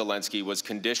President Zelensky was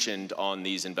conditioned on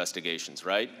these investigations,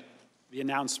 right? The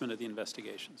announcement of the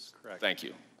investigations, correct. Thank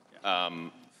you. Yeah.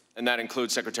 And that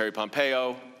includes Secretary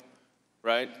Pompeo,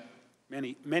 right?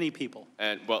 Many people.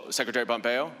 And, well, Secretary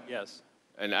Pompeo? Yes.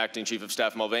 And Acting Chief of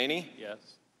Staff Mulvaney? Yes.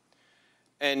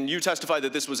 And you testified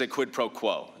that this was a quid pro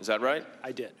quo, is that right?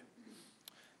 I did.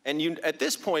 And you, at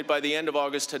this point, by the end of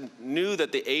August, knew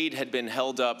that the aid had been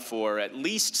held up for at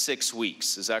least 6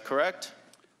 weeks. Is that correct?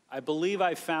 I believe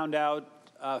I found out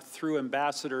through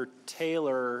Ambassador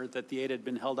Taylor that the aid had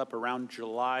been held up around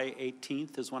July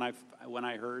 18th is when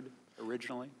I heard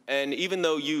originally. And even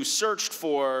though you searched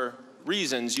for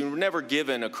reasons, you were never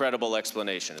given a credible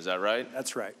explanation. Is that right?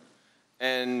 That's right.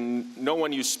 And no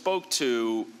one you spoke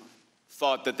to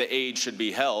thought that the aid should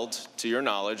be held, to your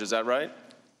knowledge. Is that right?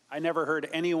 I never heard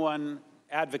anyone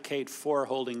advocate for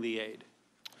holding the aid.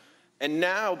 And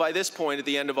now, by this point, at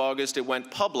the end of August, it went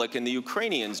public and the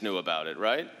Ukrainians knew about it,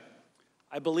 right?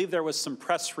 I believe there was some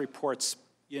press reports,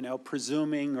 you know,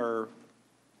 presuming or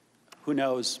who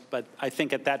knows, but I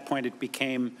think at that point it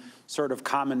became sort of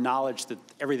common knowledge that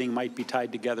everything might be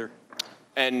tied together.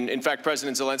 And in fact,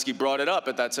 President Zelensky brought it up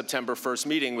at that September 1st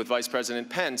meeting with Vice President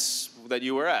Pence that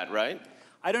you were at, right?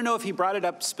 I don't know if he brought it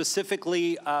up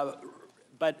specifically,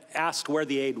 but asked where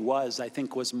the aid was, I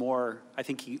think was more, I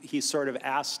think he sort of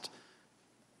asked,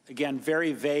 again,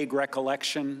 very vague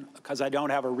recollection, because I don't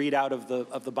have a readout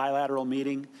of the bilateral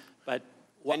meeting, but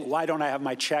why don't I have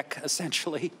my check,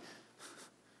 essentially?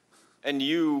 And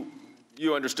you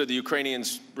understood the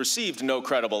Ukrainians received no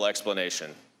credible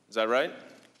explanation. Is that right?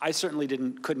 I certainly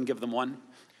couldn't give them one.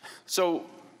 So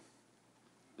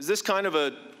is this kind of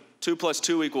a 2 +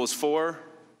 2 = 4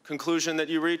 conclusion that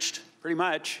you reached? Pretty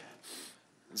much.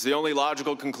 Is the only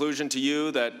logical conclusion to you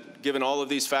that, given all of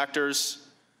these factors,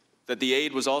 that the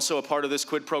aid was also a part of this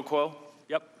quid pro quo?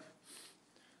 Yep.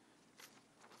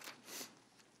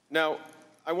 Now,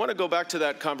 I want to go back to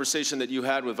that conversation that you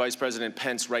had with Vice President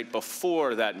Pence right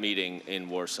before that meeting in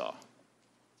Warsaw.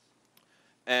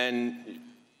 And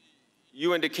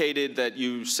you indicated that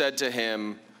you said to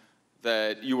him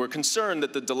that you were concerned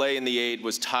that the delay in the aid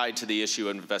was tied to the issue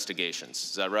of investigations.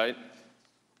 Is that right?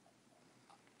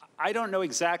 I don't know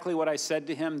exactly what I said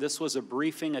to him. This was a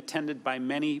briefing attended by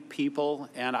many people,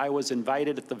 and I was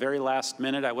invited at the very last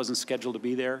minute. I wasn't scheduled to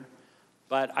be there.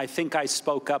 But I think I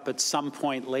spoke up at some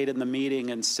point late in the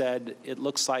meeting and said, it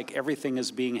looks like everything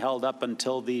is being held up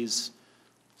until these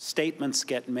statements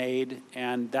get made,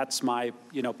 and that's my,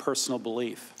 personal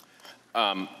belief.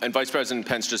 And Vice President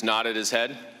Pence just nodded his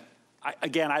head?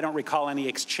 Again, I don't recall any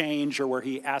exchange or where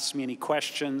he asked me any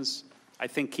questions. I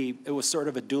think it was sort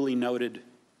of a duly noted.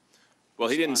 Well,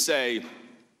 he didn't say,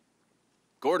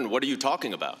 Gordon, what are you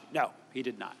talking about? No, he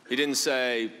did not. He didn't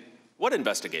say, what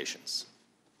investigations?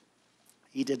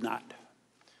 He did not.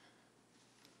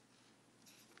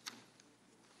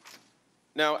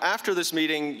 Now, after this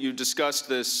meeting, you discussed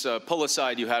this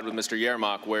pull-aside you had with Mr.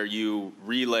 Yermak, where you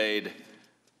relayed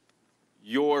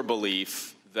your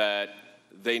belief that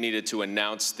they needed to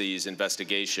announce these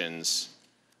investigations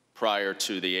prior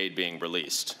to the aid being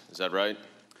released. Is that right?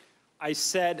 I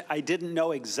said I didn't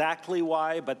know exactly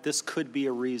why, but this could be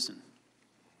a reason.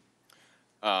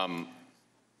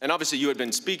 And obviously, you had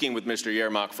been speaking with Mr.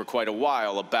 Yermak for quite a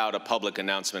while about a public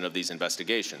announcement of these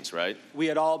investigations, right? We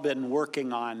had all been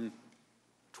working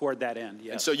toward that end,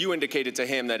 yes. And so you indicated to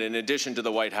him that in addition to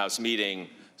the White House meeting,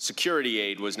 security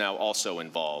aid was now also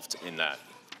involved in that.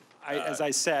 As I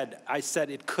said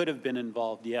it could have been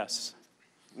involved, yes.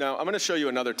 Now, I'm going to show you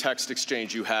another text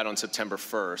exchange you had on September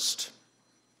 1st,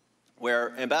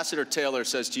 where Ambassador Taylor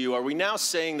says to you, are we now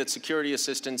saying that security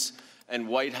assistance and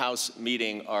White House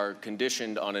meeting are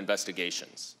conditioned on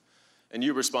investigations? And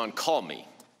you respond, call me.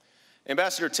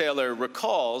 Ambassador Taylor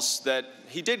recalls that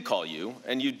he did call you,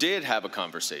 and you did have a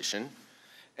conversation.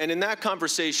 And in that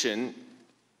conversation,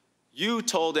 you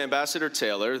told Ambassador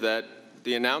Taylor that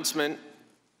the announcement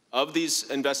of these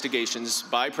investigations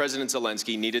by President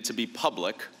Zelensky needed to be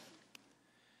public,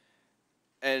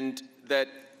 and that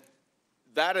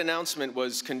announcement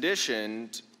was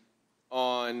conditioned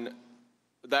on,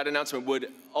 that announcement would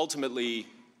ultimately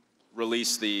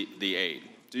release the aid.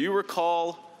 Do you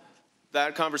recall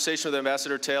that conversation with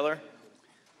Ambassador Taylor?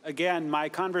 Again, my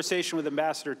conversation with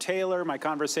Ambassador Taylor, my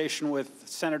conversation with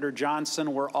Senator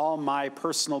Johnson were all my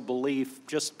personal belief,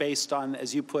 just based on,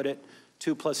 as you put it,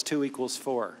 2 + 2 =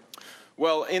 4.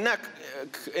 Well,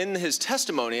 in his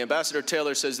testimony, Ambassador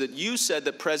Taylor says that you said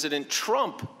that President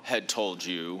Trump had told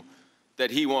you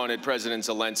that he wanted President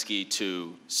Zelensky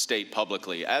to state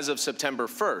publicly as of September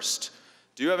 1st.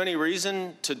 Do you have any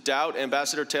reason to doubt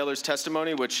Ambassador Taylor's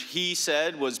testimony, which he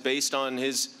said was based on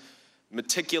his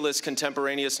meticulous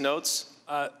contemporaneous notes?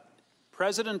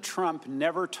 President Trump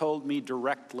never told me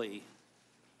directly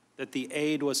that the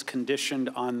aid was conditioned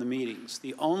on the meetings.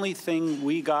 The only thing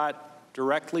we got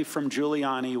directly from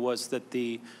Giuliani was that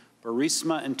the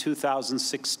Burisma and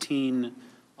 2016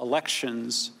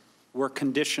 elections were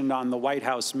conditioned on the White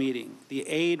House meeting. The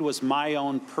aid was my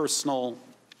own personal,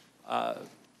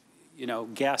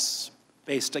 guess,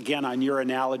 based, again, on your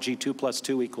analogy, 2 +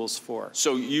 2 = 4.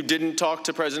 So you didn't talk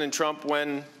to President Trump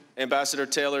when Ambassador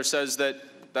Taylor says that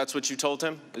that's what you told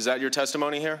him? Is that your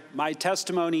testimony here? My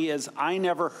testimony is I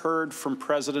never heard from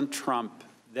President Trump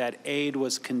that aid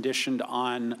was conditioned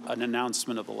on an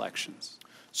announcement of elections.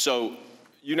 So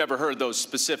you never heard those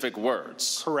specific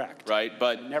words? Correct. Right,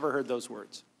 but never heard those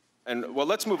words. And well,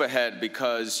 let's move ahead,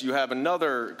 because you have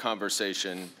another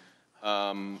conversation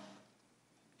in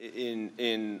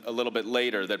a little bit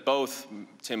later that both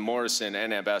Tim Morrison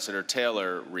and Ambassador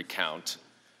Taylor recount.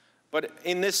 But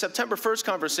in this September 1st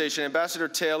conversation, Ambassador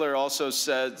Taylor also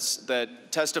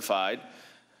testified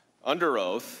under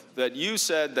oath that you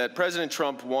said that President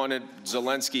Trump wanted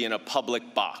Zelensky in a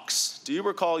public box. Do you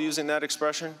recall using that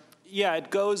expression? Yeah, it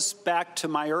goes back to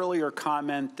my earlier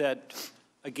comment that,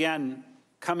 again,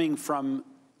 coming from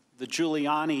the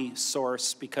Giuliani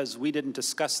source, because we didn't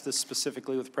discuss this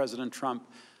specifically with President Trump,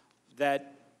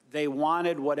 that they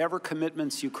wanted whatever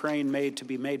commitments Ukraine made to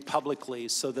be made publicly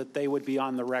so that they would be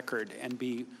on the record and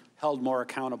be held more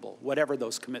accountable, whatever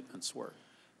those commitments were.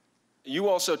 You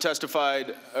also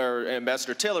testified, or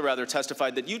Ambassador Taylor rather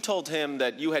testified, that you told him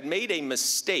that you had made a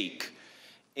mistake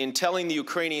in telling the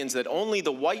Ukrainians that only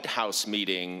the White House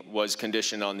meeting was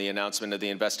conditioned on the announcement of the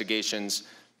investigations,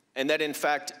 and that in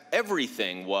fact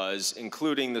everything was,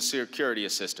 including the security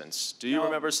assistance. Do you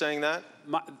remember saying that?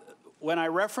 When I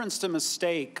referenced a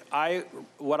mistake,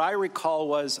 what I recall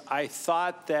was I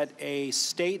thought that a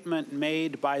statement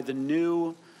made by the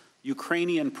new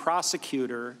Ukrainian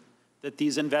prosecutor that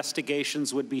these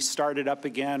investigations would be started up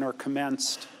again or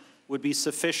commenced would be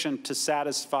sufficient to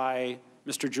satisfy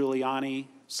Mr. Giuliani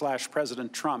 /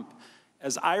 President Trump.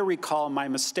 As I recall, my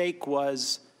mistake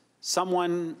was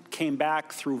someone came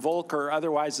back through Volker or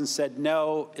otherwise and said,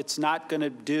 no, it's not going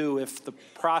to do if the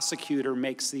prosecutor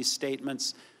makes these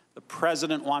statements. The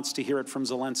president wants to hear it from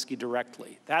Zelensky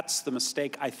directly. That's the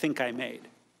mistake I think I made.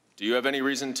 Do you have any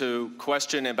reason to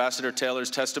question Ambassador Taylor's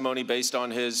testimony based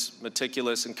on his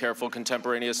meticulous and careful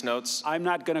contemporaneous notes? I'm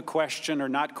not going to question or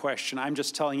not question. I'm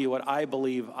just telling you what I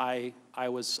believe I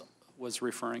was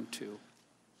referring to.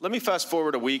 Let me fast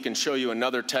forward a week and show you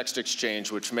another text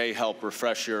exchange which may help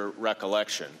refresh your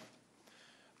recollection.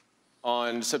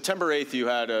 On September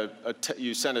 8th,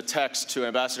 you sent a text to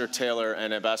Ambassador Taylor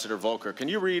and Ambassador Volker. Can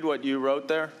you read what you wrote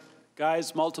there?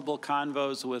 Guys, multiple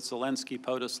convos with Zelensky,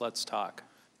 POTUS, let's talk.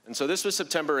 And so this was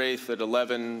September 8th at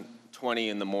 11:20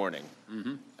 in the morning.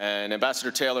 And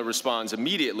Ambassador Taylor responds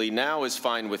immediately, now is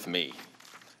fine with me.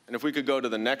 And if we could go to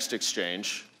the next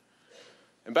exchange.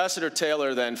 Ambassador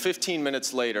Taylor then 15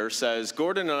 minutes later says,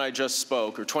 Gordon and I just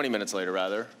spoke, or 20 minutes later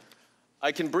rather,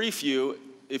 I can brief you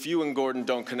if you and Gordon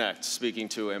don't connect, speaking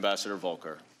to Ambassador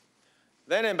Volker.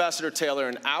 Then Ambassador Taylor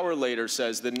an hour later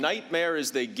says, the nightmare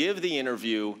is they give the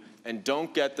interview and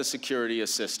don't get the security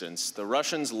assistance. The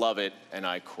Russians love it and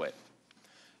I quit.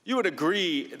 You would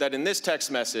agree that in this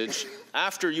text message,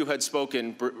 after you had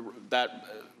spoken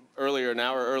an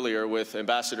hour earlier with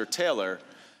Ambassador Taylor,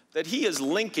 that he is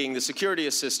linking the security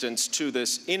assistance to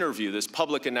this interview, this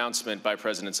public announcement by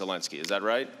President Zelensky. Is that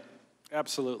right?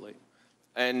 Absolutely.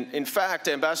 And in fact,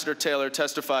 Ambassador Taylor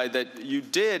testified that you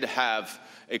did have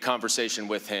a conversation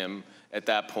with him at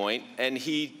that point, and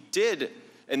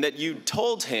that you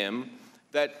told him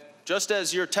that, just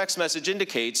as your text message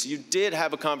indicates, you did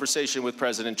have a conversation with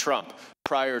President Trump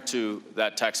prior to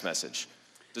that text message.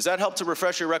 Does that help to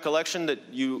refresh your recollection that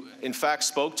you, in fact,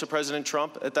 spoke to President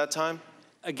Trump at that time?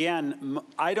 Again,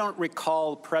 I don't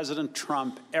recall President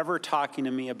Trump ever talking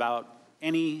to me about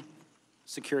any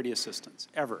security assistance,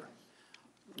 ever.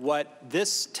 What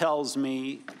this tells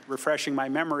me, refreshing my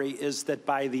memory, is that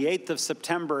by the 8th of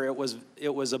September,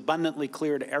 it was abundantly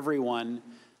clear to everyone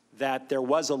that there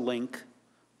was a link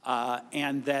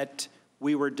and that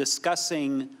we were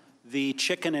discussing the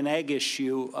chicken and egg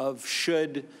issue of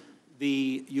should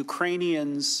the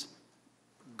Ukrainians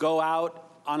go out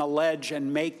on a ledge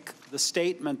and make the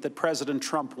statement that President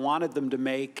Trump wanted them to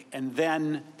make, and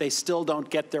then they still don't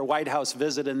get their White House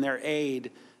visit and their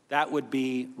aid. That would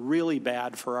be really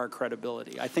bad for our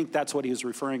credibility. I think that's what he was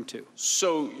referring to.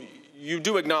 So you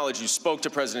do acknowledge you spoke to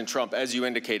President Trump as you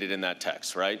indicated in that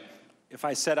text, right? If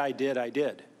I said I did, I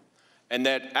did. And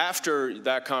that after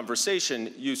that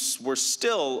conversation, you were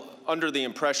still under the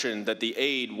impression that the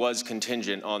aid was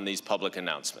contingent on these public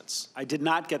announcements. I did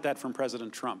not get that from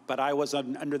President Trump, but I was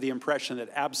under the impression that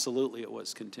absolutely it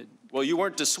was contingent. Well, you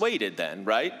weren't dissuaded then,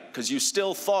 right? Because you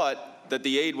still thought that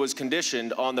the aid was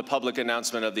conditioned on the public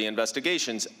announcement of the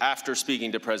investigations after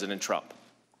speaking to President Trump.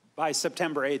 By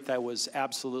September 8th, I was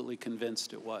absolutely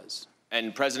convinced it was.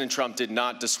 And President Trump did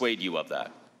not dissuade you of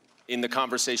that in the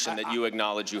conversation that you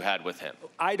acknowledge you had with him?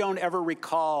 I don't ever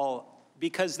recall,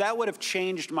 because that would have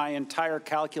changed my entire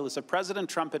calculus. If President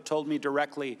Trump had told me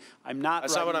directly, I'm not—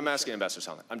 That's not what I'm asking,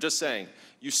 Ambassador Sondland. I'm just saying,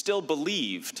 you still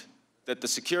believed that the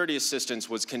security assistance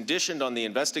was conditioned on the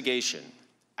investigation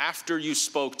after you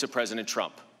spoke to President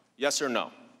Trump, yes or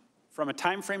no? From a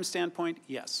time frame standpoint,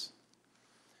 yes.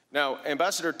 Now,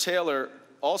 Ambassador Taylor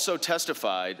also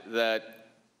testified that,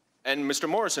 and Mr.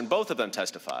 Morrison, both of them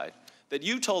testified, that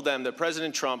you told them that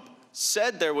President Trump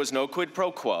said there was no quid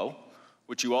pro quo,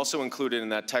 which you also included in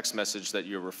that text message that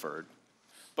you referred.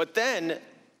 But then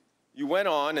You went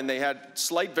on, and they had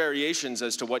slight variations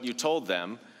as to what you told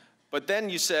them, but then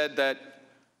you said that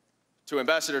to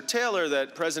Ambassador Taylor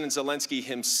that President Zelensky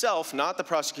himself, not the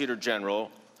prosecutor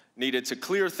general, needed to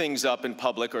clear things up in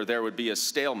public or there would be a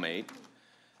stalemate.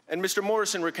 And Mr.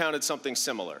 Morrison recounted something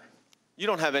similar. You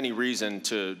don't have any reason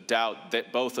to doubt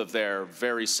that both of their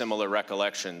very similar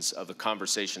recollections of the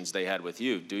conversations they had with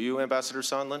you, do you, Ambassador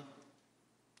Sondland?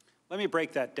 Let me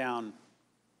break that down,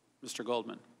 Mr.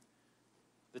 Goldman.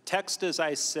 The text, as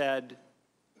I said,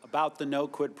 about the no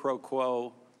quid pro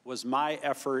quo was my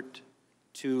effort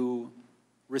to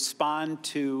respond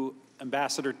to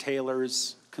Ambassador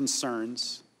Taylor's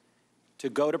concerns, to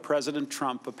go to President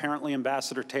Trump. Apparently,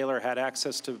 Ambassador Taylor had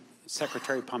access to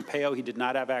Secretary Pompeo. He did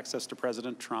not have access to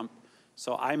President Trump.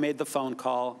 So I made the phone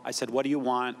call. I said, what do you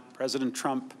want? President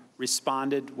Trump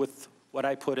responded with what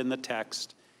I put in the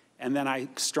text. And then I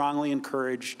strongly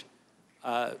encouraged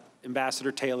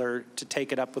Ambassador Taylor to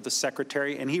take it up with the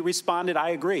Secretary. And he responded, I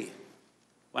agree,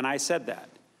 when I said that.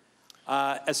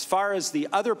 As far as the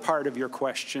other part of your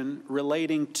question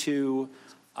relating to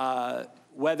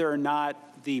whether or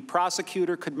not the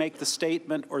prosecutor could make the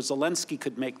statement or Zelensky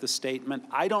could make the statement,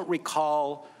 I don't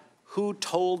recall who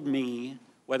told me,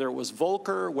 whether it was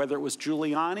Volker, whether it was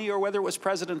Giuliani, or whether it was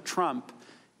President Trump,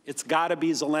 it's got to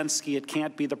be Zelensky, it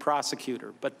can't be the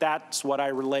prosecutor. But that's what I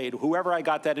relayed. Whoever I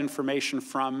got that information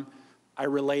from, I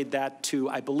relayed that to,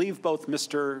 I believe, both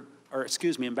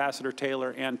Ambassador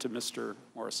Taylor and to Mr.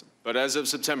 Morrison. But as of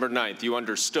September 9th, you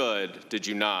understood, did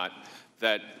you not,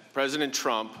 that President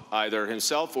Trump, either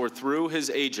himself or through his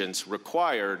agents,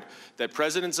 required that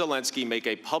President Zelensky make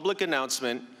a public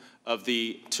announcement of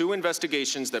the 2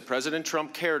 investigations that President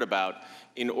Trump cared about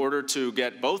in order to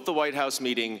get both the White House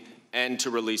meeting and to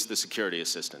release the security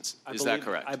assistance. Is that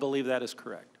correct? I believe that is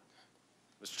correct.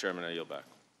 Mr. Chairman, I yield back.